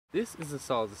This is the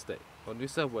Sales Estate on New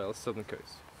South Wales' southern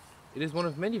coast. It is one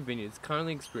of many vineyards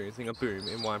currently experiencing a boom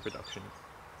in wine production.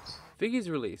 Figures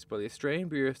released by the Australian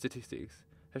Bureau of Statistics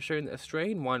have shown that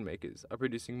Australian winemakers are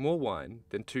producing more wine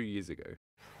than 2 years ago.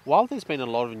 While there's been a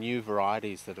lot of new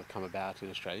varieties that have come about in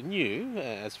Australia,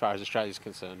 as far as Australia is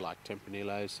concerned, like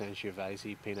Tempranillo,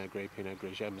 Sangiovese, Pinot Gris, Pinot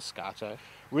Grigio, Moscato,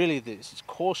 really the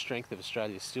core strength of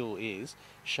Australia still is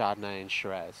Chardonnay and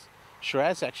Shiraz.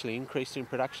 Shiraz actually increased in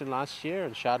production last year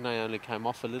and Chardonnay only came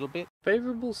off a little bit.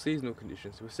 Favourable seasonal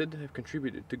conditions were said to have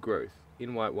contributed to growth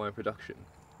in white wine production,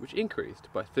 which increased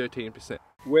by 13%.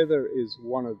 Weather is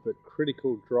one of the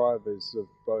critical drivers of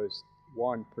both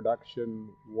wine production,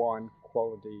 wine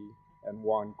quality and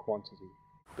wine quantity.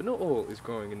 But not all is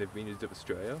growing in the vineyards of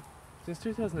Australia. Since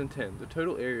 2010, the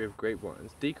total area of grape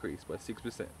vines decreased by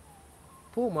 6%.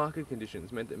 Poor market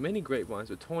conditions meant that many grape vines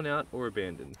were torn out or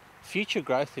abandoned. Future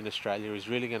growth in Australia is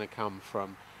really going to come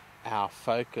from our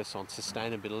focus on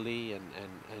sustainability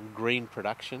and green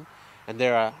production. And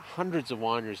there are hundreds of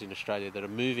wineries in Australia that are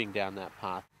moving down that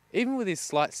path. Even with these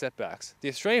slight setbacks, the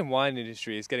Australian wine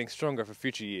industry is getting stronger for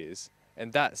future years,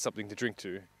 and that's something to drink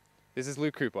to. This is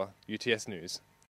Luke Cooper, UTS News.